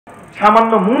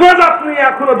সামান্য মুনাজাত নিয়ে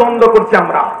এখনো দ্বন্দ্ব করছি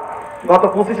আমরা। গত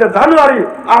 25শে জানুয়ারি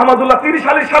আহমদুল্লাহ 30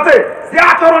 আলীর সাথে যে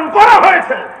আচরণ করা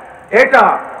হয়েছে, এটা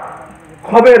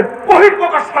ক্ষোভের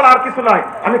বহিঃপ্রকাশ ছাড়া আর কিছু নয়।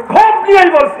 আমি ক্ষোভ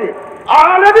নিয়েই বলছি,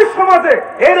 আহলে সমাজে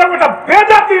এরকম একটা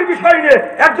বেদাতির বিষয় নিয়ে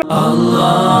একজন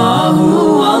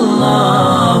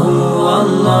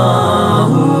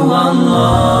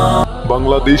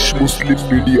বাংলাদেশ মুসলিম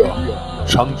মিডিয়া,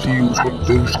 শান্তি ও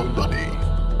সত্যের সন্ধানে।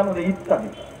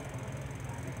 ইত্যাদি,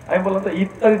 আমি বললাম তো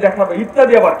ইত্যাদি দেখাবে,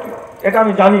 ইত্যাদি আবার কি এটা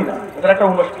আমি জানি না, এটা একটা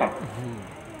অনুষ্ঠান।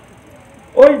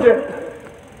 ওই যে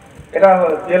এটা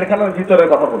জেলখানার ভিতরে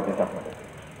কথা বলতেছে আপনাদের,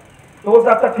 তো বলছে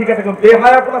আচ্ছা ঠিক আছে,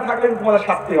 বেহায়াপনা থাকলে তোমাদের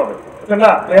শাস্তি হবে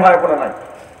না, বেহায়াপনা নাই।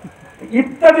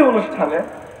 ইত্যাদি অনুষ্ঠানে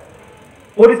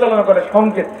পরিচালনা করে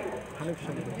সংকেত,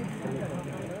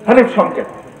 হানিফ সংকেত।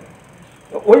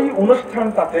 ওই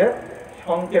অনুষ্ঠানটাতে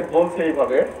সংকেত বলছে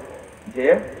এইভাবে যে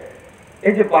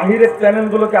এই যে বাহিরের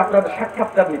চ্যানেলগুলোকে আপনাদের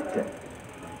সাক্ষাৎকার নিচ্ছেন,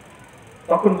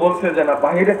 তখন বলছে যে না,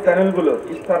 বাহিরের চ্যানেলগুলো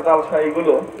ইস্তার জালসা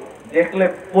এগুলো দেখলে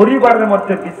পরিবারের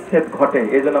মধ্যে বিচ্ছেদ ঘটে,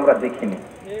 এই জন্য আমরা দেখিনি।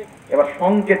 এবার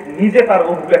সংকেত নিজে তার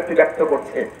অভিব্যক্তি ব্যক্ত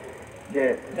করছে যে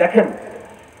দেখেন,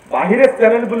 বাহিরের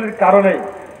চ্যানেলগুলির কারণেই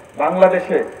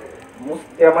বাংলাদেশে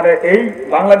মানে এই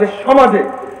বাংলাদেশ সমাজে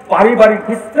পারিবারিক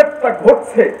বিচ্ছেদটা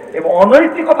ঘটছে এবং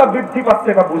অনৈতিকতা বৃদ্ধি পাচ্ছে,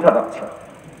 এটা বোঝা যাচ্ছে।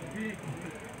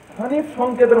 হানিফ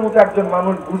সংকেতের মতো একজন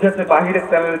মানুষ বুঝেছে বাহিরের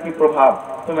চ্যানেলের কি প্রভাব,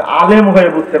 তুমি আলেম হয়ে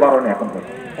বুঝতে পারো না। এখন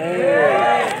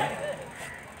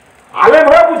আলেম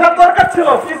হয়ে বুঝার দরকার ছিল।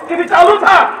 পৃথিবী চালু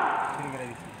থাক,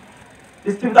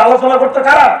 পৃথিবীতে আলোচনা করতে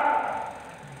কারা?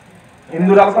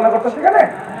 হিন্দুরা আলোচনা করতে সেখানে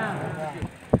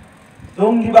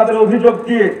জঙ্গিবাদের অভিযোগ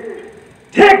দিয়ে,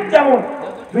 ঠিক যেমন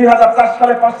 2004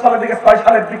 সালে 5 সালের দিকে 6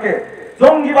 সালের দিকে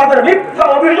জঙ্গিবাদের মিথ্যা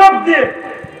অভিযোগ দিয়ে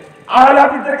আহলে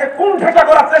হাদিসদেরকে কুণ্ঠিত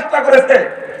করার চেষ্টা করেছে।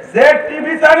 যে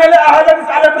টিভি চ্যানেলে আহলে হাদিস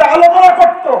আলেমরা আলোচনা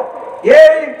করত,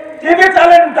 এই টিভি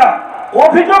চ্যানেলটা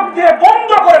অভিযোগ দিয়ে বন্ধ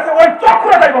করেছে, ওই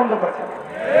চক্রটাই বন্ধ করেছে।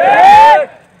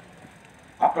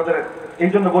 আপনাদের এই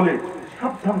জন্য বলি,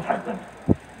 সাবধান থাকবেন,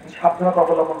 সাবধানতা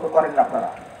অবলম্বন করেন না আপনারা।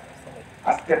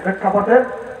 আজকের প্রেক্ষাপটে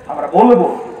আমরা বলবো,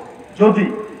 যদি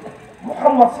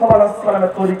মুহাম্মদ সাল্লাল্লাহু আলাইহি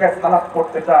ওয়াসাল্লামের তরিকায় সালাত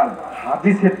করতে চান,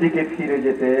 হাদিসের দিকে ফিরে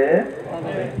যেতে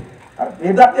হবে। আর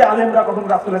বেদাতে আলেমরা কখন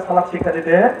রাসূলের সালাত শিক্ষা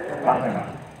দিতে পারবে না।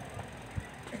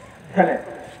 এখানে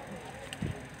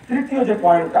তৃতীয় যে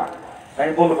পয়েন্টটা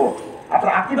আমি বলবো,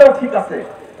 আপনার আকীদাও ঠিক আছে,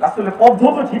 রাসূলের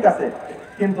পদ্ধতিও ঠিক আছে,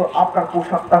 কিন্তু আপনার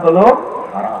পোশাকটা হলো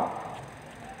হারাম,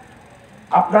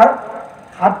 আপনার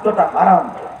খাদ্যটা হারাম,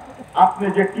 আপনি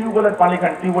যে টিউবওয়েলের পানি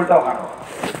খান টিউবওয়েলটাও হারাম।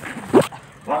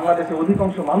 বাংলাদেশে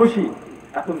অধিকাংশ মানুষই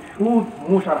এখন সুদ,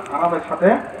 মুস আর হারামের সাথে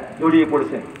জড়িয়ে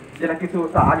পড়েছে, যেটা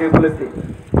কিছুটা আগে বলেছে।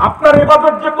 আপনার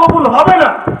ইবাদত যে কবুল হবে না,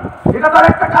 এটা তার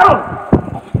একটা কারণ।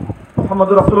 মুহাম্মদ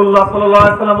রাসূলুল্লাহ সাল্লাল্লাহু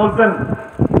আলাইহি ওয়াসাল্লাম বলেন,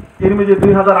 তিরমিজি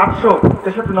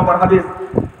 2863 নম্বর হাদিস,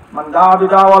 মান দাআ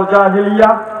বিদাওয়াল জাহিলিয়া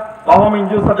ওয়া হুয়া মিন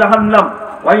জুসা জাহান্নাম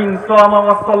ওয়া ইন সামা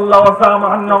ওয়া সাল্লা ওয়া সামা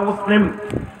আন্না মুসলিম।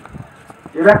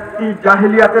 যে ব্যক্তি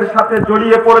জাহিলিয়াতের সাথে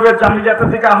জড়িয়ে পড়বে, জাহিলিয়াতের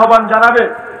দিকে আহ্বান জানাবে,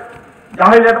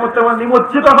 জাহিলিয়াতের মধ্যে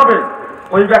নিমজ্জিত হবে,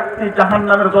 ওই ব্যক্তি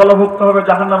জাহান্নামের দলভুক্ত হবে,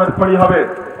 জাহান্নামের খড়ি হবে।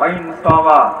 ওয়া ইন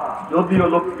সামা, যদিও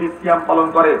লোকটি সিয়াম পালন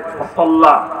করে,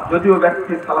 সাল্লা, যদিও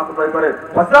ব্যক্তি সালাত আদায় করে,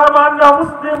 ওয়া সামা আন্না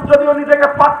মুসলিম, যদিও নিজেকে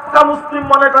পাক্কা মুসলিম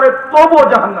মনে করে, তবুও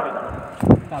জাহান্নামে যাবে।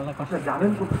 আপনি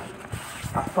জানেন তো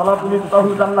আসসালাতু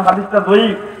মিফতাহুল জান্নাহ হাদিসটা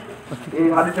দঈফ। এই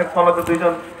হাদিসের সনদে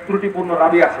দুইজন ত্রুটিপূর্ণ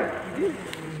রাবী আছে,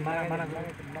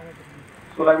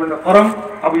 সুলাইমান ইবনে করম,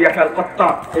 আবু ইয়াহয়া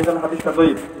আল-কাত্তাব। এই জন্য হাদিসটা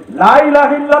দঈফ। লা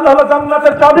ইলাহা ইল্লাল্লাহ হলো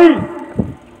জান্নাতের চাবি।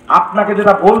 আপনাকে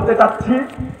যেটা বলতে চাচ্ছি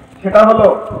সেটা হলো,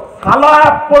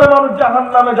 সালাত পড়ে মানুষ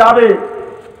জাহান্নামে যাবে,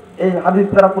 এই হাদিস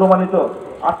দ্বারা প্রমাণিত।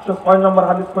 806 নম্বর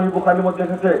হাদিস সহিহ বুখারীর মধ্যে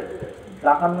এসেছে,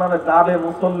 জাহান্নামে যাবে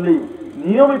মুসল্লি,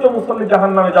 নিয়মিত মুসল্লি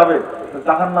জাহান্নামে যাবে,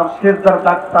 জাহান্নাম সেজদার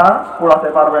দাগটা পোড়াতে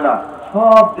পারবে না,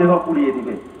 সব দেহ পুড়িয়ে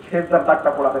দিবে, সেজদার দাগটা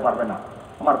পোড়াতে পারবে না।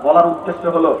 আমার বলার উদ্দেশ্য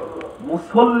হলো,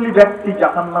 মুসল্লি ব্যক্তি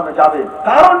জাহান্নামে যাবে,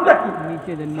 কারণটা কি?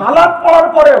 সালাত পড়ার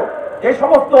পরেও এই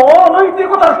সমস্ত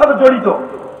অনৈতিকতার সাথে জড়িত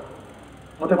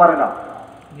হতে পারে না।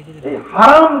 এই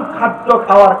হারাম খাদ্য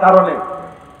খাওয়ার কারণে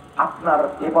আপনার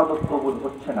ইবাদত কবুল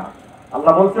হচ্ছে না।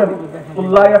 আল্লাহ বলছেন,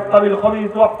 কুল্লা ইয়াস্তাবিল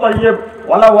খাবিস ওয়াত তাইয়্যিব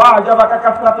ওয়ালাউ আ'জাবাকা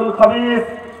কাসরাতুল খাবিস।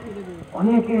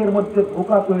 অনেকের মধ্যে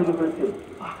ধোঁকা তৈরি হয়েছে।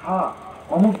 আহা,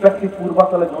 অমুক ব্যক্তি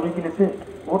পূর্বাচলে জমি কিনেছে,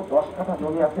 ওর 10 কাঠা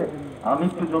জমি আছে, আমি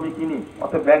একটু জমি কিনি,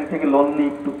 অত ব্যাংক থেকে লোন নিই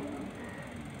একটু।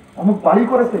 অমুক বাড়ি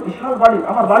করেছে, বিশাল বাড়ি,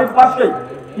 আমার বাড়ির পাশে,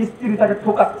 স্ত্রী তাকে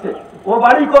ঠকাচ্ছে, ও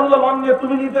বাড়ি করলো লোন নিয়ে,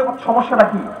 তুমি নিতে সমস্যাটা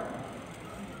কি?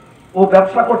 ও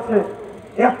ব্যবসা করছে,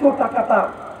 এত টাকা তার,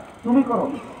 তুমি করো,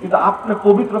 কিন্তু আপনি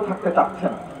পবিত্র থাকতে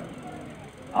চাচ্ছেন।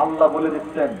 আল্লাহ বলে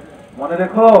দিচ্ছেন, মনে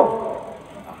রেখো,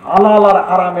 হালাল আর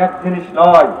হারাম এক জিনিস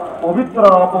নয়, পবিত্র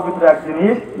আর অপবিত্র এক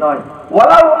জিনিস নয়।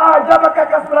 ওয়ালাউ আজাবাকা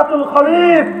কাসরাতুল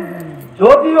খাবির,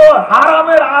 যদিও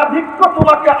হারামের আধিক্য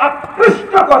তোমাকে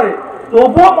আকৃষ্ট করে,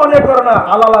 তবুও মনে করো না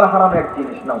হালাল আর হারাম এক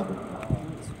জিনিস না,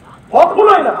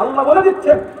 কখনোই না। আল্লাহ বলে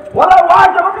দিচ্ছেন ওয়ালাউ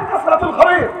আজাবাকা কাসরাতুল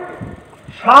খাবির,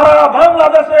 সারা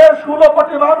বাংলাদেশের 16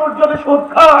 কোটি মানুষ যদি সুদ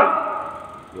খায়,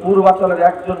 পূর্বাঞ্চলের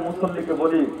একজন মুসল্লিকে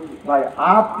বলি ভাই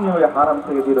আপনি ওই হারাম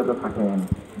থেকে বিরত থাকেন,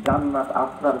 জান্নাত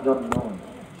আপনার জন্য।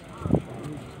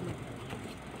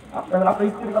 আপনার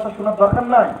স্ত্রীর কথা শোনার দরকার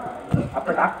নাই,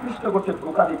 আপনাকে আকৃষ্ট করছে,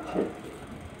 ধোঁকা দিচ্ছে।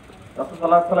 রাসূল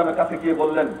সাল্লাল্লাহু আলাইহি ওয়াসাল্লামের কাছে গিয়ে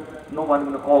বললেন, নুমান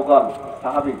ইবনে কওগাল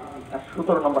সাহাবী,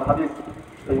 17 নম্বর হাদিস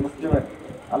এই মুসলিমের,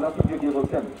 আল্লাহ রাসূল গিয়ে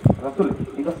বলছেন, রাসূল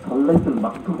ইদা সাল্লাইতুল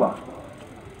মাকতুবা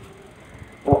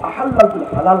ও আহাল্লাতুল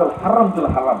হালাল ওয়া হারামতুল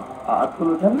হারাম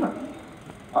আদখুলুল জান্নাহ,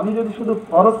 আমি যদি শুধু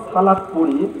ফরজ সালাত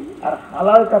পড়ি আর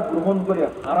হালালটা গ্রহণ করে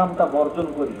হারামটা বর্জন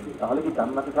করি, তাহলে কি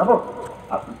জান্নাতে যাব?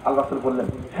 আল্লাহ রাসূল বললেন,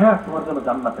 হ্যাঁ তোমার জন্য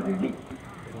জান্নাতে রেডি।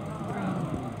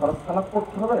 ফরজ সালাত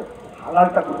পড়তে হবে,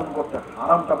 হালালটা গ্রহণ করতে,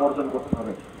 হারামটা বর্জন করতে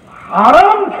হবে।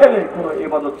 হারাম খেলে কোনো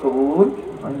ইবাদত কবুল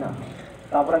হয় না।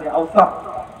 তারপরে আওসাফ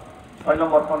 6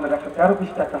 নম্বর খণ্ডের 113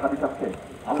 পৃষ্ঠা একটা হাদিস আছে,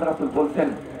 আল্লাহ রাসূল বলছেন,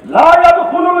 লা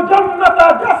ইয়াদখুলুল জান্নাতা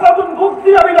জাসাদুন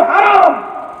গুযিয়া বিল হারাম,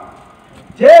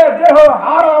 যে দেহ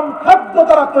হারাম খাদ্য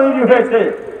দ্বারা তৈরি হয়েছে,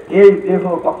 এই দেহ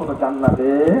কখনো জান্নাতে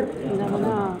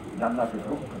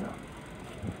ঢুকবে না।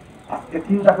 আজকে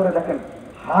চিন্তা করে দেখেন,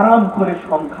 হারাম করে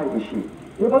সংখ্যায় বেশি,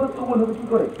 ইবাদত কবুল হবে কি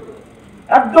করে?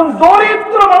 একজন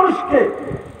দরিদ্র মানুষকে,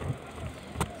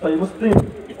 সহিহ মুসলিম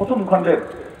প্রথম খণ্ডের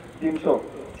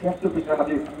 376 পৃষ্ঠা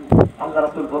হাদিস, আল্লাহ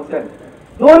রাসূল বলছেন,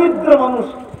 দরিদ্র মানুষ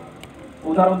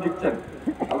উদাহরণ দিচ্ছেন।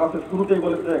 আল্লাহ শুরুতেই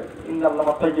বলেছে,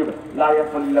 ইন্নাল্লাহা তাইয়্যিব লা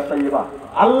ইয়াকবালু ইল্লা তাইয়্যিবা,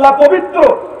 আল্লাহ পবিত্র,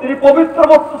 তিনি পবিত্র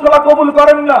বস্তু ছাড়া কবুল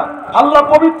করেন না। আল্লাহ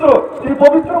পবিত্র, তিনি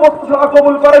পবিত্র বস্তু ছাড়া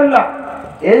কবুল করেন না।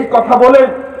 এই কথা বলে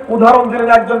উদাহরণ দিলেন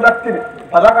একজন ব্যক্তির,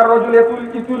 ফাযাকার রাজুল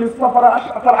ইতুল ইসফারা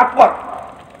আশআর আকবার,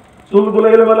 চুলগুলো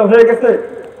এলোমেলো হয়ে গেছে,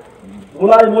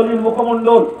 গোলায় মলিন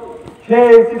মুখমণ্ডল,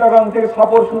 সেই চিটাগাং থেকে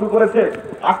সফর শুরু করেছে,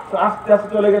 আস্তে আস্তে আস্তে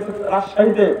চলে গেছে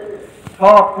রাজশাহীতে,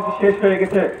 সব কিছু শেষ হয়ে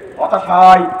গেছে,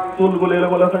 হতাশায় চুলগুলো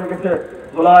এলোমেলো হয়ে গেছে,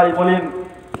 গোলায় মলিন,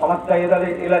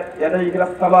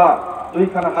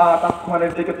 দুইখানা হাত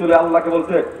আসমানের দিকে তুলে আল্লাহকে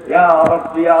বলছে, ইয়া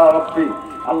রাব্বি ইয়া রাব্বি,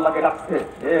 আল্লাহকে ডাকছে,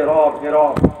 হে রব হে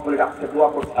রব বলে ডাকছে, দোয়া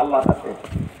করছে আল্লাহর কাছে।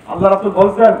 আল্লাহ রাসূল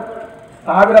বলছেন,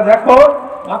 সাহাবীরা দেখো,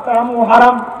 মাতামু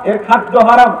হারাম, এর খাদ্য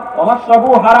হারাম,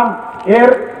 ওমাশরাবু হারাম, এর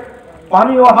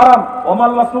পানীয় হারাম,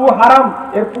 ওমাল্লাসু হারাম,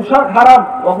 এর পোশাক হারাম,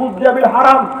 ওয়াহুযিয়া বিল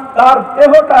হারাম, তার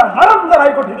দেহটা হারাম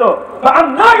দ্বারাই গঠিত,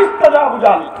 ফাআন্না ইস্তাজাবু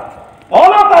যালিকা,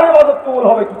 বলো তার ইবাদত কবুল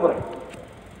হবে কি করে?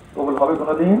 কবুল হবে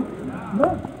কোনদিন না,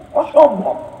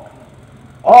 অসম্ভব,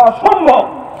 অসম্ভব,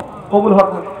 কবুল হওয়ার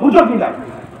কোনো সুযোগই নাই।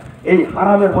 এই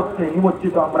হারামের মধ্যে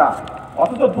নিমজ্জিত আমরা,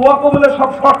 অথচ দোয়া কবুলের সব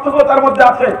শর্তগুলো তার মধ্যে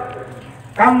আছে।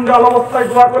 কাঙ্গাল অবস্থায়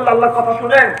দোয়া করলে আল্লাহর কথা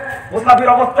শুনেন, মুসাফির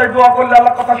অবস্থায় দোয়া করলে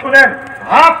আল্লাহর কথা শুনেন,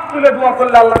 হাত তুলে দোয়া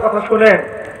করলে আল্লাহর কথা শুনেন।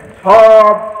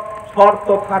 সব শর্ত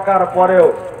থাকার পরেও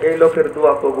এই লোকের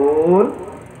দোয়া কবুল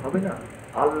হবে না।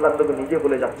 আল্লাহ নবী নিজে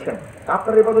বলে যাচ্ছেন,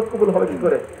 আপনার ইবাদত কবুল হবে কি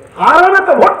করে? হারামে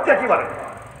তো ভর্তি একেবারে,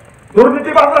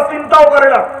 দুর্নীতিবাজরা চিন্তাও করে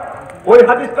না, ওই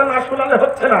হাদিসটা না শোনালে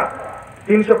হচ্ছে না।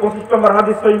 325 নম্বর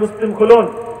হাদিস, সহিহ মুসলিম খুলুন,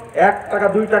 1 টাকা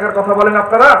 2 টাকার কথা বলেন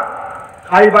আপনারা।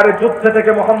 খাইবারের যুদ্ধ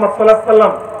থেকে মুহাম্মদ সাল্লাল্লাহু আলাইহি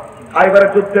ওয়াসাল্লাম,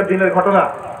 খাইবারের যুদ্ধের দিনের ঘটনা,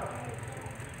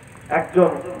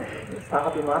 একজন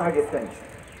সাহাবী মারা গেছেন।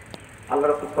 আল্লাহ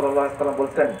রাসূল সাল্লাল্লাহু আলাইহি ওয়াসাল্লাম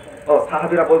বলছেন, ও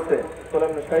সাহাবীরা বলছে,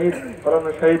 ফলানা শহীদ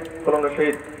ফলানা শহীদ ফলানা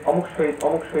শহীদ, অমুক শহীদ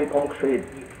অমুক শহীদ অমুক শহীদ।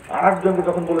 আরেকজনকে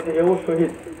যখন বলেছে এও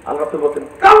শহীদ, আল্লাহ রাসূল বলছেন,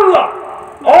 কাল্লা,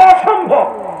 অসম্ভব,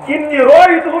 ইন্নী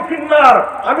রাআইতুহু ফিন্নার,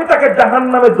 আমি তাকে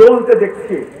জাহান্নামে জ্বলতে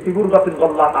দেখছি। ফিগুরবাতিন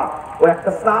গল্লাহা, ও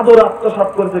একটা চাদর আত্মসাৎ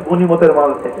করেছে গনিমতের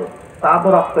মাল থেকে,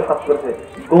 চাদর আত্মসাৎ করেছে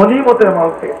গনিমতের মাল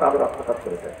থেকে, চাদর আত্মসাৎ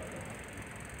করেছে।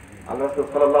 আল্লাহ রাসূল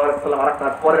সাল্লাল্লাহু আলাইহি ওয়াসাল্লাম আরেকটা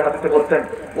পরের হাদিসে বলছেন,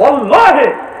 ওয়াল্লাহি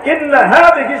ইন্না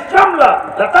হাযিহি শামলা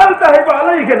লাতালতাহিবু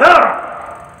আলাইহি নার,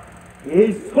 এই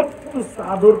ছোট্ট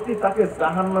চাদরটি তাকে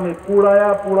জাহান্নামে পোড়ায়া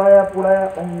পোড়ায়া পোড়ায়া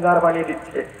অঙ্গার বানিয়ে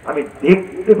দিচ্ছে, আমি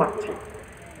দেখতে পাচ্ছি।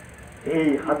 এই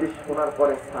হাদিস শোনার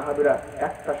পরে সাহাবীরা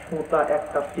একটা সুতা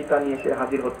একটা ফিতা নিয়ে এসে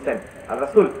হাজির হচ্ছেন। আর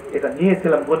রাসূল, এটা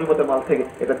নিয়েছিলাম গনিমতের মাল থেকে,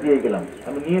 এটা দিয়ে গেলাম,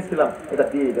 আমি নিয়েছিলাম, এটা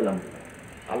দিয়ে গেলাম।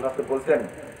 আল্লাহ রাসূল বলছেন,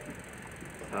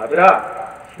 সাহাবীরা,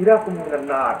 শিরাকুম মিনান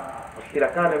নার ওয়া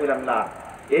শিরাকান মিনান নার,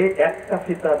 এই একটা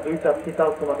ফিতা দুইটা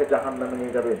ফিতাও তোমাকে জাহান্নামে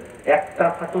নিয়ে যাবে। একটা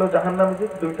থাকলেও জাহান্নামে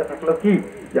যেতে, দুইটা থাকলেও কি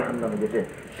জাহান্নামে যেতে।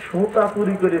 সুতা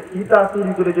চুরি করে ফিতা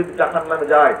চুরি করে যদি জাহান্নামে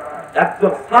যায়,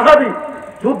 একজন সাহাবী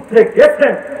যুদ্ধে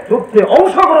গেছেন, যুদ্ধে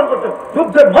অংশগ্রহণ করছেন,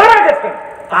 যুদ্ধে মারা গেছেন,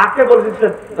 তাকে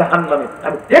বলছেন জাহান্নামে,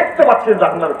 আমি দেখতে পাচ্ছি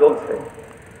জাহান্নামে জ্বলছে।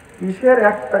 কিসের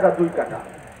 1 টাকা 2 টাকা,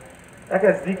 একে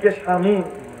জিকে স্বামী,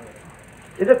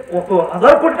 এই যে কত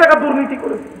হাজার কোটি টাকা দুর্নীতি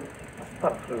করেছে।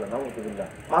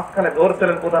 মাঝখানে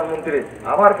ধরছিলেন প্রধানমন্ত্রী,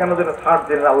 আবার কেন যেন ছাড়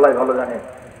দিলেন আল্লাহ ভালো জানে।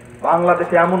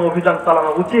 বাংলাদেশে এমন অভিযান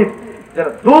চালানো উচিত যেন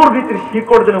দুর্নীতির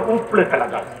শিকড় যেন উপড়ে ফেলা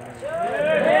যায়।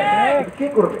 কি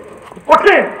করবে?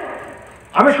 কঠিন।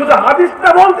 আমি শুধু হাদিসটা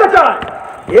বলতে চাই,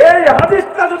 এই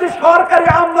হাদিসটা যদি সরকারি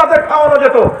আমলাদের খাওয়ানো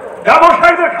যেত,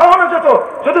 ব্যবসায়ীদের খাওয়ানো যেত,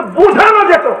 যদি বুঝানো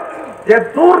যেত যে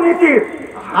দুর্নীতির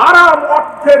হারাম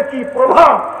অর্থের কি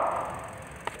প্রভাব,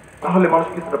 তাহলে মানুষ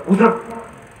কিছুটা বুঝার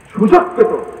সুযোগ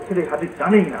পেত। সেটা হাদিস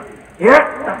জানেই না। 1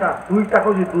 টাকা 2 টাকা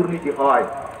যদি দুর্নীতি হয়,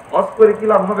 হজ করে কি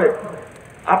লাভ হবে?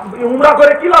 আপনি উমরা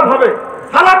করে কি লাভ হবে?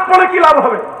 সালাত পড়ে কি লাভ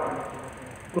হবে?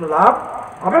 কোন লাভ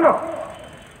হবে না।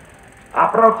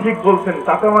 আপনারাও ঠিক বলছেন,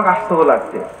 তাতে আমাকে আশ্চর্য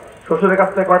লাগছে। শ্বশুরের কাছ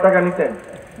থেকে কয় টাকা নিতেন?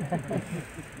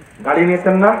 গাড়ি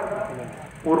নিয়েছেন না?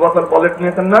 পূর্বাচল পলেট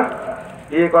নিয়েছেন না?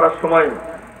 বিয়ে করার সময়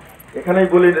এখানেই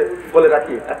বলে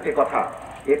রাখি একটি কথা,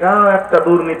 এটাও একটা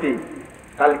দুর্নীতি।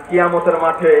 কাল কিয়ামতের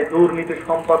মাঠে দুর্নীতির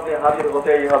সম্পদ নিয়ে হাজির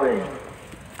হতেই হবে।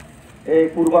 এই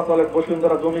পূর্বাচলের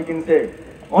বসুন্ধরা জমি কিনছে,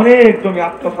 অনেক জমি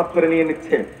আত্মসাৎ করে নিয়ে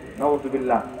নিচ্ছে।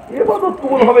 নাউযুবিল্লাহ। এবাদত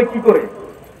কবুল হবে কি করে?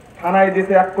 থানায়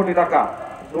দিয়েছে 1 কোটি টাকা,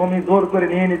 জমি জোর করে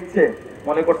নিয়ে নিচ্ছে,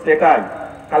 মনে করছে এটাই।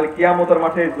 কাল কিয়ামতের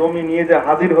মাঠে জমি নিয়ে যে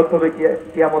হাজির হতে হবে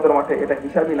কিয়ামতের মাঠে, এটা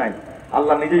হিসাবই নাই।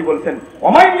 আল্লাহ নিজেই বলছেন,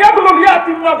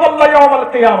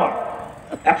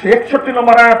 161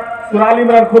 নম্বর আয়াত সূরা আল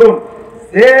ইমরান খুলুন,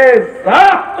 যে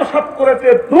আত্মসাৎ করেছে,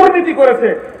 দুর্নীতি করেছে,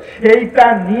 সেইটা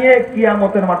নিয়ে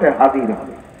কিয়ামতের মাঠে হাজির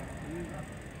হবে,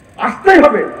 আসতেই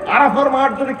হবে। আরাফার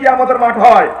মাঠ যদি কিয়ামতের মাঠ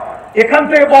হয়, এখান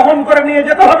থেকে বহন করে নিয়ে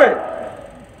যেতে হবে।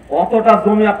 কতটা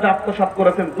জমি আপনি আত্মসাৎ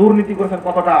করেছেন, দুর্নীতি করেছেন,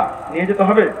 কতটা নিয়ে যেতে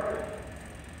হবে।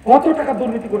 কত টাকা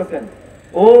দুর্নীতি করেছেন।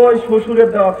 ওই শ্বশুরের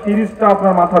দেওয়া ফ্রিজটা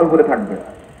আপনার মাথার উপরে থাকবে,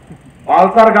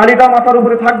 পালসার গাড়িটা মাথার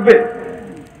উপরে থাকবে,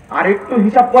 আর একটু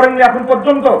হিসাব করেননি এখন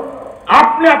পর্যন্ত।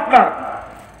 আপনি আপনার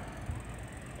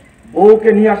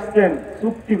বউকে নিয়ে আসছেন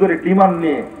চুক্তি করে, ডিমান্ড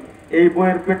নিয়ে, এই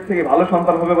বউয়ের পেট থেকে ভালো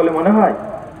সন্তান হবে বলে মনে হয়?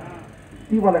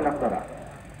 কি বলেন আপনারা?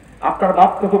 আপনার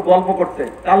বাপ তো খুব গল্প করছে,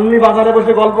 কালনি বাজারে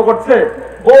বসে গল্প করছে,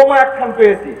 বৌমা একখান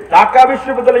পেয়েছি, ঢাকা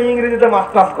বিশ্ববিদ্যালয়ে ইংরেজিতে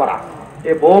মাস্টার্স করা।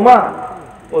 এ বৌমা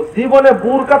ও জীবনে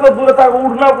বুরকা তো দূরে থাক,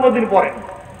 উড়না কোনোদিন পরেনি।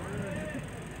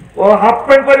 ও হাফ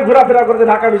প্যান্ট পরে ঘোরাফেরা করেছে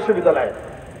ঢাকা বিশ্ববিদ্যালয়ে,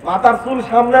 মাথার চুল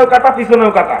সামনেও কাটা,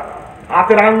 পিছনেও কাটা,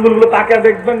 হাতের আঙ্গুল গুলো তাকে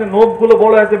দেখবেন নখ গুলো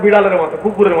বড় আছে বিড়ালের মতো,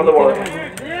 কুকুরের মতো বড়।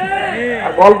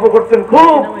 আর গল্প করছেন,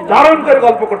 খুব দারুণ করে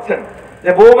গল্প করছেন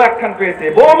যে বৌমা একখান পেয়েছে।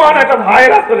 বৌমা না, একটা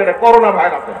ভাইরাস চলে, এটা করোনা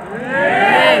ভাইরাস,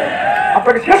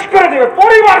 আপনাকে শেষ করে দেবে,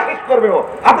 পরিবার শেষ করবে, ও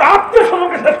আপনার আত্মীয়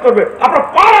স্বজনকে শেষ করবে, আপনার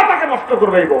পাড়াটাকে নষ্ট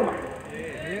করবে এই বৌমা।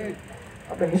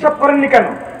 আপনি হিসাব করেননি কেন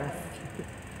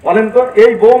বলেন তো?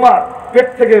 এই বৌমার পেট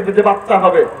থেকে যে বাচ্চা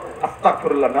হবে,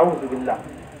 আস্তাগফিরুল্লাহ, নাউযুবিল্লাহ।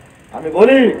 আমি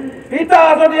বলি, পিতা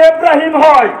যদি ইব্রাহিম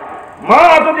হয়, মা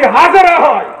যদি হাজেরা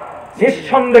হয়,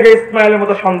 নিঃসন্দেহে ইসমাইলের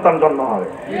মতো সন্তান জন্ম হবে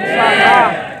ইনশাআল্লাহ।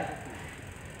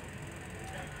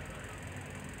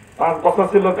 5 বছর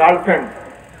ছিল গার্লফ্রেন্ড,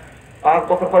 5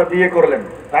 বছর পরে বিয়ে করলেন,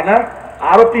 তাই না?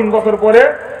 আরো 3 বছর পরে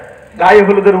গায়ে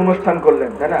হলুদের অনুষ্ঠান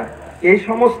করলেন, তাই না? এই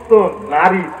সমস্ত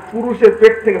নারী পুরুষের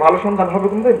পেট থেকে ভালো সন্তান হবে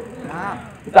কোনদিন?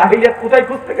 জাহিলিয়াত কোথায়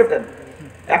খুঁজতে গেছেন?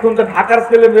 এখন তো ঢাকার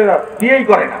ছেলেমেয়েরা বিয়েই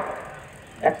করে না।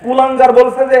 এক কুলাঙ্গার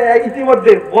বলছে যে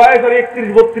ইতিমধ্যে বয়স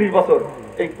 31-32 বছর,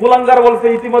 এই কুলাঙ্গার বলছে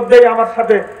ইতিমধ্যেই আমার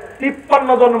সাথে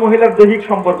 53 জন মহিলার দৈহিক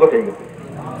সম্পর্ক হয়ে গেছে।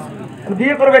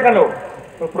 বিয়ে করবে কেন?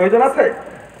 প্রয়োজন আছে?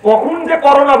 কখন যে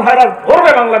করোনা ভাইরাস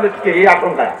ধরবে বাংলাদেশকে, এই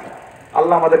আশঙ্কায় আছে।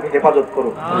 আল্লাহ আমাদেরকে হেফাজত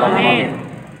করুন।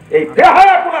 এই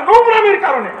বেহায়াপনা নোংরামির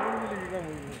কারণে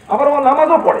আবার আমার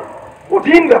নামাজও পড়ে,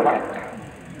 কঠিন ব্যাপার।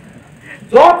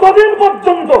 যতদিন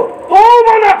পর্যন্ত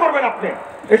তওবা না করবেন আপনি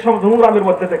এই সব নোংরামির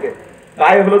মধ্যে থেকে,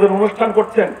 গায়ে হলুদের অনুষ্ঠান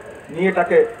করছেন, নিয়ে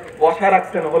তাকে বসায়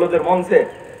রাখছেন হলুদের মঞ্চে,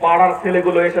 পাড়ার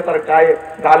ছেলেগুলো এসে তার গায়ে,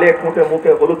 গালে, ঠোঁটে,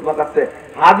 মুখে হলুদ মাখাচ্ছে।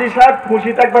 হাজী সাহেব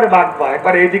খুশিতে একবারে বাগবা,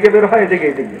 একবার এইদিকে বের হয়, এদিকে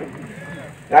এইদিকে।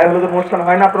 গায়ে হলুদের অনুষ্ঠান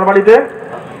হয় না আপনার বাড়িতে?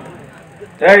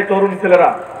 এই তরুণ ছেলেরা,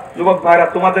 যুবক ভাইরা,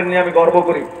 তোমাদের নিয়ে আমি গর্ব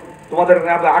করি, তোমাদের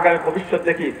আগামী ভবিষ্যৎ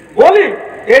দেখি। বলি,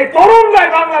 এই তরুণরাই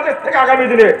বাংলাদেশ থেকে আগামী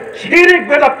দিনে শিরক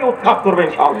বেদাতকে উৎখাত করবে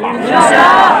ইনশাআল্লাহ।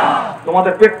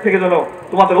 তোমাদের পেট থেকে যেন,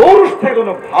 তোমাদের ঔরস থেকে যেন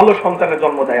ভালো সন্তানের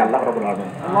জন্ম দেয় আল্লাহ রাব্বুল আলামিন,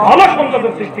 ভালো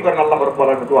সন্তানের সৃষ্টি করেন আল্লাহ রাব্বুল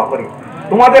আলামিন। দোয়া করি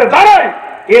তোমাদের দ্বারাই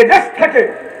এই দেশ থেকে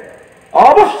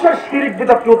অবশ্যই শিরক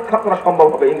বেদাতকে উৎখাত করা সম্ভব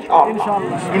হবে ইনশাআল্লাহ,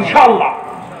 ইনশাআল্লাহ।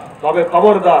 তবে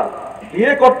খবরদার,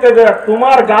 বিয়ে করতে যে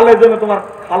তোমার গালে যেন তোমার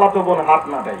খালাতো বোন হাত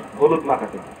না দেয় হলুদ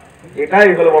মাখাতে, এটাই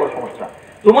হলো বড় সমস্যা।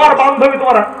 তোমার বান্ধবী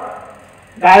তোমার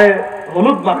গায়ে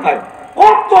হলুদ মাখায়,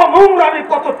 কত নোংরামি,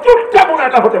 কত চুট্টা বোনা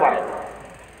এটা হতে পারে।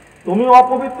 তুমিও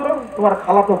অপবিত্র, তোমার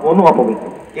খালাতো বোনও অপবিত্র।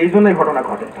 এই জন্যই ঘটনা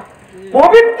ঘটে।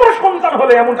 পবিত্র সন্তান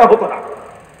হলে এমনটা হতো না।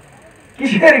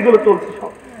 কিসের এগুলো চলছে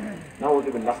সব?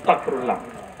 নাউযুবিল্লাহ, আস্তাগফিরুল্লাহ।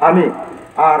 আমি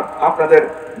আর আপনাদের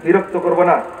বিরক্ত করব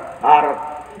না, আর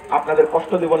আপনাদের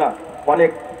কষ্ট দিব না।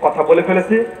 অনেক কথা বলে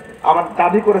ফেলেছি। আমার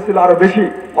দাবি করেছিল আরো বেশি,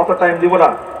 অত টাইম দিব না।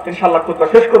 ইনশাআল্লাহ খুতবা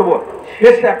শেষ করব।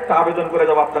 শেষে একটা আবেদন করে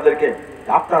যাব আপনাদেরকে,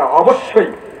 আপনারা অবশ্যই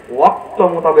ওয়াক্ত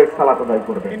মোতাবেক সালাত আদায়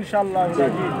করবেন ইনশাআল্লাহ।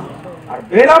 আর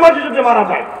বেনামাজি যদি মারা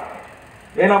যায়,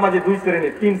 বেনামাজি 2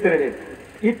 শ্রেণীর 3 শ্রেণীর,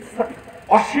 ইচ্ছা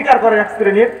অস্বীকার করে 1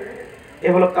 শ্রেণীর, এ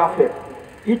হলো কাফের।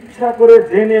 ইচ্ছা করে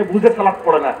জেনে বুঝে সালাত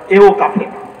পড়ে না, এও কাফের।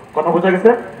 কথা বোঝা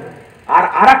গেছে? আর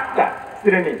আরেকটা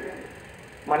শ্রেণী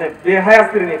মানে বেহায়া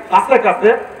শ্রেণী, কাছে কাছে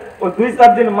ওই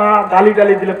 2-4 দিন মা গালি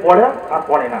গালি দিলে পড়ে আর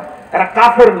পড়ে না, এরা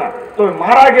কাফের না। তো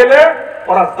মারা গেলে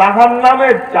ওরা জাহান্নামে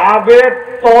যাবে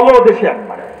তলদেশে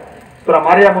একবারে। তোরা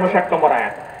মারিয়া মানুষ 1 নম্বর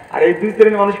আয়াত। আর এই 2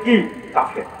 শ্রেণীর মানুষ কি?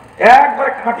 কাফের,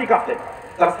 একবারে খাঁটি কাফের।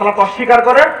 তারা সালাত অস্বীকার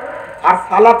করে আর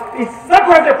সালাত ইচ্ছা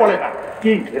করে যে পড়ে না,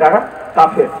 কি এরা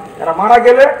কাফের। এরা মারা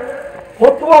গেলে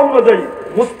ফতোয়া অনুযায়ী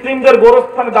মুসলিমদের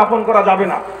গোরস্থানে দাফন করা যাবে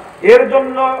না, এর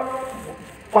জন্য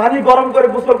পানি গরম করে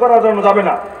গোসল করা যাবে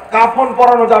না, কাফন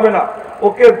পরানো যাবে না,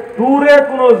 ওকে দূরে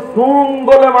কোনো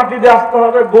জঙ্গলে মাটি দিয়ে আসতে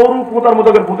হবে, গরু পুঁতার মতো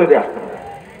করে পুঁতে দিয়ে আসতে হবে।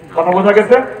 কথা বোঝা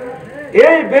গেছে?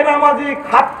 এই বেনামাজি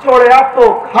খাচ্চড়ে এত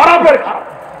খারাপের খারাপ,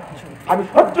 আমি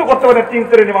সহ্য করতে পারি 3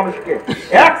 শ্রেণীর মানুষকে।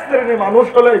 1 শ্রেণীর মানুষ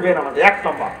হলো এই বেনামাজি, 1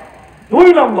 নম্বর। 2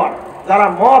 নম্বর যারা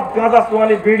মদ গাঁজা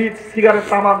সোয়ানি বিড়ি সিগারেট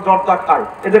তামাক জর্দা খায়,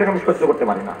 এদেরকে আমি সহ্য করতে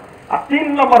পারি না। আর 3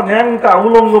 নম্বর ন্যাংটা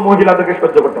উলঙ্গ মহিলাদেরকে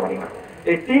সহ্য করতে পারি না।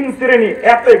 এই 3 শ্রেণী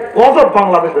এত গজব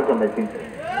বাংলাদেশের জন্য। 3 শ্রেণী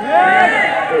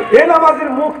বেনামাজির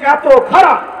মুখ এত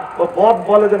খারাপ, ও বদ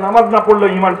বলে যে নামাজ না পড়লে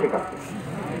ইমান ঠিক আছে,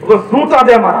 ওকে জুতা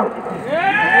দিয়ে মারা উচিত।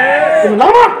 তুমি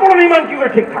নামাজ পড়ো, ইমান কি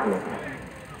করে ঠিক থাকলো?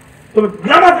 তুমি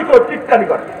নামাজি কেউ টিটকারি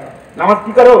করে, নামাজ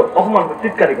কি করো? অপমান করে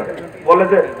টিটকারি করে, বলে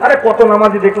যে আরে কত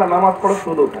নামাজি দেখলাম নামাজ পড়ো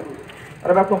শুধু থাকে।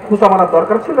 আরে ভাই, তোমার খুঁজা মারার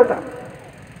দরকার ছিল এটা?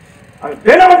 আমি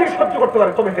বেনামাজি সহ্য করতে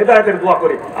পারি, তবে হেদায়েতের দোয়া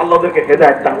করি আল্লাহ ওদেরকে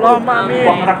হেদায়েত দান করুন।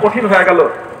 কথাটা কঠিন হয়ে গেল,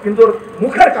 কিন্তু ওর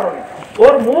মুখের কারণে,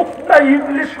 ওর মুখটা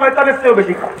ইবলিশ শয়তানের চেয়েও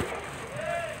বেশি খারাপ,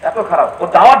 এত খারাপ। ও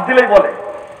দাওয়াত দিলেই বলে,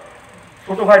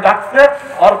 ছোট ভাই ডাকছে,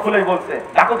 ঘর খুলেই বলছে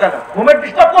ডাকো কেন, ঘুমের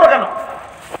ডিস্টার্ব করো কেন,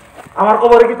 আমার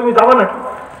কবরে কি তুমি যাবে নাকি?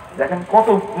 দেখেন কত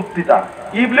বুদ্ধিটা,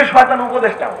 ইবলিশ শয়তান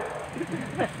উপদেশটা।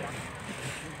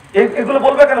 এগুলো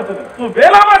বলবে কেন? তুমি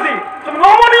বেনামাজি, তুমি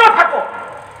নমনীয় থাকো,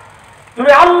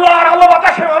 তুমি আল্লাহর আলো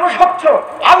বাতাসে মানুষ হচ্ছ,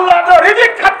 আল্লাহর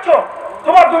রিজিক খাচ্ছ,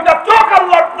 তোমার 2টা চোখ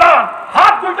আল্লাহর দান,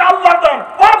 হাত 2টা আল্লাহর দান,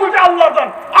 পা 2টা আল্লাহর দান,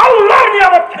 আল্লাহর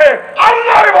নিয়ামত খেয়ে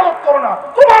আল্লাহর ইবাদত করো না।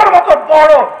 তোমার মতো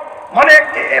বড় মানে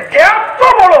এত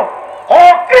বড়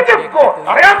অকৃতজ্ঞ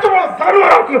আর এত বড়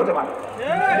জানোয়ার কি হতে পারে?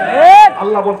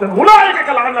 আল্লাহ বলতেন উলাইকা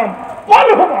কাল আনাম ওয়াল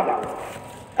হুম আযাব।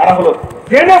 এরা হলো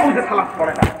জেনে বুঝে সালাত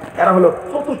পড়ে না, এরা হলো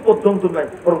চতুষ্পদ জন্তু নয়,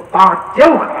 বরং তার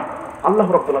চেয়েও খারাপ। আল্লাহ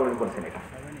রাব্বুল আলামিন বলেছেন এটা।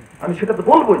 আমি সেটা তো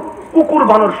বলবোই, কুকুর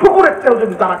বানর শুকুরের চেয়েও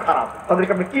যদি তারা খারাপ,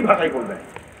 তাদেরকে আপনি কি ভাষায় বলবেন?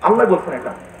 আল্লাহ বলছেন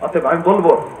এটা। অতএব আমি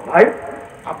বলবো, ভাই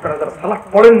আপনারা যারা সালাত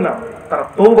পড়েন না, তারা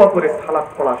তওবা করে সালাত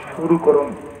পড়া শুরু করুন।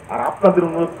 আর আপনাদের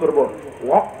অনুরোধ করব,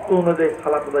 ওয়াক্ত অনুযায়ী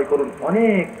সালাত আদায় করুন।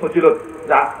 অনেক ফজিলত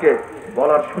যা আজকে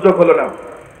বলার সুযোগ হলো না।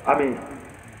 আমি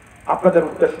আপনাদের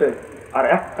উদ্দেশ্যে আর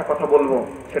একটা কথা বলবো,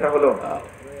 সেটা হলো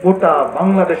গোটা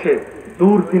বাংলাদেশে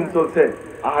দুর্দিন চলছে।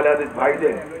 আহলে হাদিস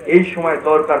ভাইদের এই সময়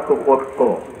দরকার খুব ঐক্য।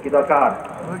 কি দরকার?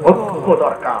 ঐক্য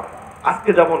দরকার।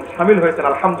 আজকে যেমন শামিল হয়েছেন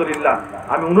আলহামদুলিল্লাহ।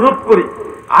 আমি অনুরোধ করি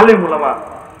আলেম উলামা,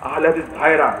 আহলে হাদিস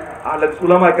ভাইরা, আহলে হাদিস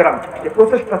উলামায়ে কেরাম যে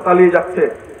প্রচেষ্টা চালিয়ে যাচ্ছে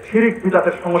শিরক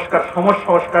বিদআতের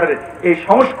সংস্কারের এই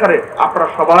সংস্কারে আপনারা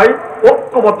সবাই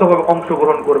ঐক্যবদ্ধভাবে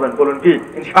অংশগ্রহণ করবেন। বলুন কি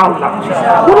ইনশাআল্লাহ?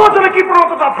 কোনো জনে কি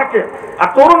প্রবণতা থাকে? আর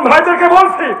তরুণ ভাইদেরকে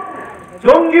বলছি,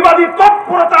 জঙ্গিবাদী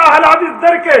তৎপরতা আহলে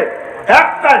হাদিসদেরকে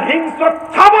একটা হিংস্র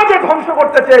ছাবাদে ধ্বংস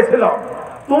করতে চেয়েছিল।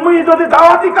 তুমি যদি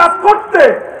দাওয়াতি কাজ করতে,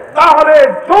 তাহলে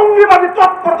জঙ্গিবাদী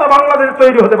তৎপরতা বাংলাদেশে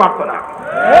তৈরি হতে পারত না।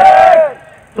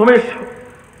 তুমি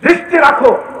দৃষ্টি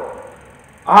রাখো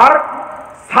আর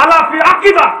সালাফি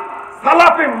আকীদা,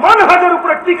 সালাফি মানহাজের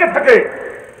উপরে টিকে থাকে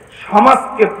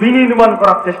সমাজকে বিনির্মাণ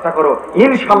করার চেষ্টা করো।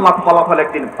 ইনশাআল্লাহ ফলাফল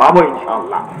একদিন পাবো।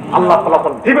 ইনশাআল্লাহ আল্লাহ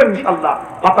ফলাফল দিবেন। ইনশাআল্লাহ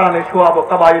বাতানে শুয়াব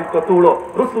কাবাইল কো তুড়ো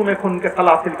রুসুমে খুনকে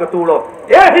সালাসিল কো তুড়ো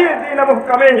এহি দিন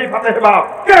মুহকামে হি ফাতহবা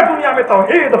কে দুনিয়া মে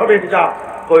তাওহীদ হবে হিজাব।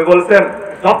 কই বলছেন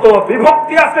যত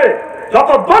বিভক্তি আছে, যত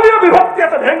দলীয় বিভক্তি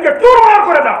আছে ভেঙে চুরমার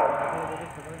করে দাও।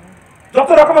 যত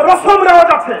রকমের রসম রেওয়াজ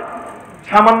আছে,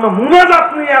 সামান্য মুনাজাত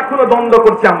নিয়ে এখনো দ্বন্দ্ব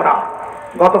করছি আমরা।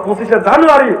 গত 25শে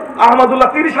জানুয়ারি আহমদুল্লাহ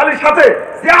 30 আলীর সাথে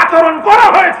যে আচরণ করা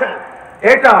হয়েছে,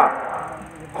 এটা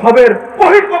ক্ষোভের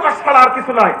বহিঃপ্রকাশ ছাড়া আর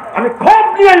কিছু নয়। আমি ক্ষোভ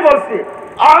নিয়েই বলছি,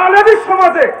 আলেমের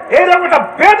সমাজে এরকম একটা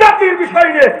বেদাতির বিষয়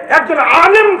নিয়ে একজন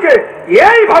আলেমকে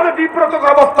এইভাবে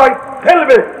বিব্রতকর অবস্থায়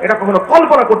ফেলবে, এটা কখনো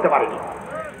কল্পনা করতে পারিনি।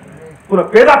 কোন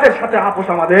বেদাতের সাথে আপোষ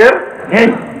আমাদের নেই,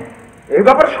 এই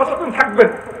ব্যাপারে সচেতন থাকবেন।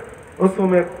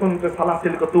 রসুমে খুনতে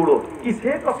সালাসিলকে তুড়ো,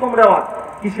 কিসের কসম রেওয়াজ,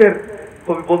 কিসের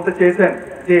কবি বলতে চেয়েছেন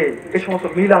যে এই সমস্ত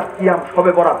মিলাদ, কিয়াম,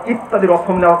 শবে বরাত ইত্যাদি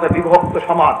রসম নেওয়াতে বিভক্ত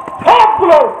সমাজ,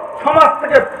 সবগুলো সমাজ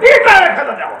থেকে পিটায়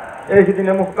ফেলে দেওয়া। এই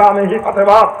দিনে মুহকামে হি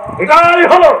ফাতেবাদ, এটাই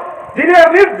হলো দিনের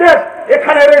নির্দেশ।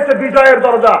 এখানে রয়েছে বিজয়ের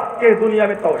দরজা, কে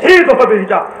দুনিয়াতে তাওহীদ হবে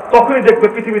হিজাব, তখনই দেখবে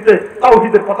পৃথিবীতে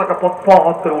তাওহীদের পতাকা পথ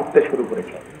করে উঠতে শুরু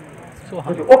করেছে।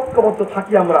 যদি ঐক্যবদ্ধ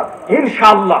থাকি আমরা,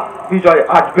 ইনশাআল্লাহ বিজয়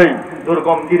আসবেই।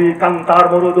 দুর্গম গিরি কান্তার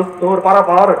মরুদস্তর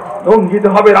পারাপার, লঙ্ঘিত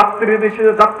হবে রাত্রি নিশে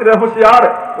যাত্রীরা হুঁশিয়ার,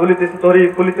 বলিতেছে তরি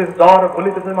খুলিতেছে দর,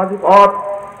 বলিতেছে মাঝি পথ,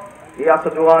 এ আসো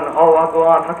জোয়ান হও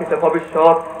আগোয়ান, থাকিতে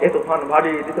ভবিষ্যৎ, এ তুফান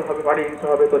ভারী, দিতে হবে বাড়ি, দিতে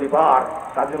হবে তরিবার।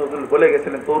 কাজী নজরুল বলে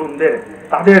গেছিলেন তরুণদের,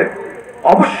 তাদের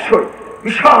অবশ্যই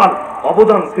বিশাল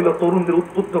অবদান ছিল তরুণদের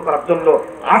উদ্বুদ্ধ করার জন্য।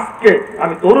 আজকে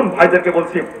আমি তরুণ ভাইদেরকে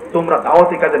বলছি, তোমরা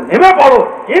দাওয়াতি কাজে নেমে পড়ো।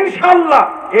 ইনশাআল্লাহ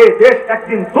এই দেশ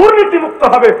একদিন দুর্নীতি মুক্ত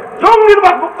হবে,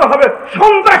 জঙ্গিবাদ মুক্ত হবে,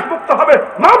 সন্ত্রাস মুক্ত হবে,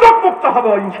 মাদক মুক্ত হবে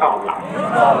ইনশাআল্লাহ।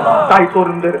 তাই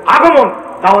তরুণদের আগমন,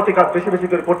 দাওয়াতি কাজ বেশি বেশি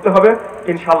করে করতে হবে,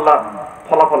 ইনশাআল্লাহ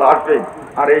ফলাফল আসবে।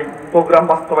 আর এই প্রোগ্রাম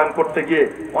বাস্তবায়ন করতে গিয়ে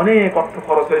অনেক অর্থ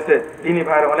খরচ হয়েছে, দিনী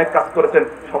ভাইয়েরা অনেক কাজ করেছেন,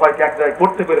 সবাইকে এক জায়গায়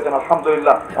করতে পেরেছেন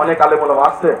আলহামদুলিল্লাহ, অনেক আলেম ওলামা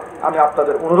আসছে। আমি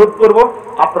আপনাদের অনুরোধ করব,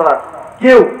 আপনারা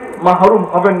কেউ মাহরুম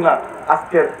হবেন না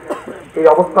আজকের এই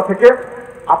অবস্থা থেকে।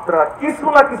 আপনারা কিছু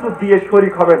না কিছু দিয়ে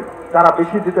শরীক হবেন, যারা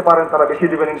বেশি দিতে পারেন তারা বেশি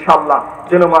দিবেন ইনশাআল্লাহ,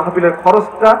 যেন মাহফিলের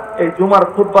খরচটা এই জুমার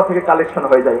খুতবা থেকে কালেকশন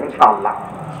হয়ে যায় ইনশাআল্লাহ।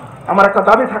 আমার একটা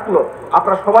দাবি থাকলো,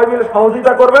 আপনারা সবাই মিলে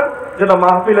সহযোগিতা করবেন যেন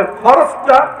মাহফিলের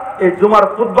খরচটা এই জুমার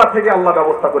খুতবা থেকে আল্লাহ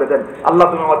ব্যবস্থা করে দেন। আল্লাহ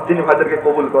তুমি আমার দিনী ভাইদেরকে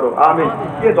কবুল করো, আমিন।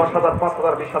 কে 10,000,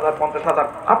 5,000, 20,000, 50,000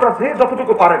 আপনারা যে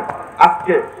যতটুকু পারেন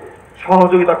আজকে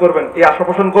সহযোগিতা করবেন, এই আশা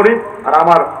পোষণ করি। আর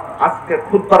আমার আজকে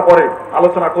খুতবার পরে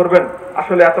আলোচনা করবেন।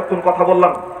 আসলে এতক্ষণ কথা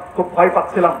বললাম, খুব ভয়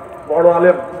পাচ্ছিলাম, বড়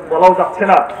আলেম বলাও যাচ্ছে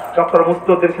না। ডক্টর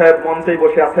মুস্তাফির সাহেব মঞ্চেই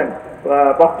বসে আছেন,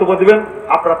 বক্তব্য দিবেন,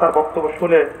 আপনারা তার বক্তব্য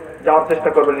শুনে যাওয়ার চেষ্টা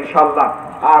করবেন ইনশাআল্লাহ।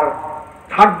 আর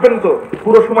থাকবেন তো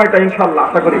পুরো সময়টা ইনশাআল্লাহ,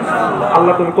 আশা করি।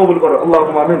 আল্লাহ তুমি কবুল করো,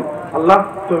 আল্লাহুম্মা আমিন। আল্লাহ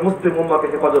তুমি মুসলিম উম্মাহকে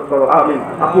হেফাজত করো, আমিন।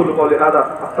 আকুলু কওলি হাযা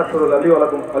আস্তাগফিরুল্লাহ লি ওয়া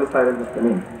লাকুম ওয়া লিসাইরিল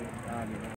মুসলিমিন।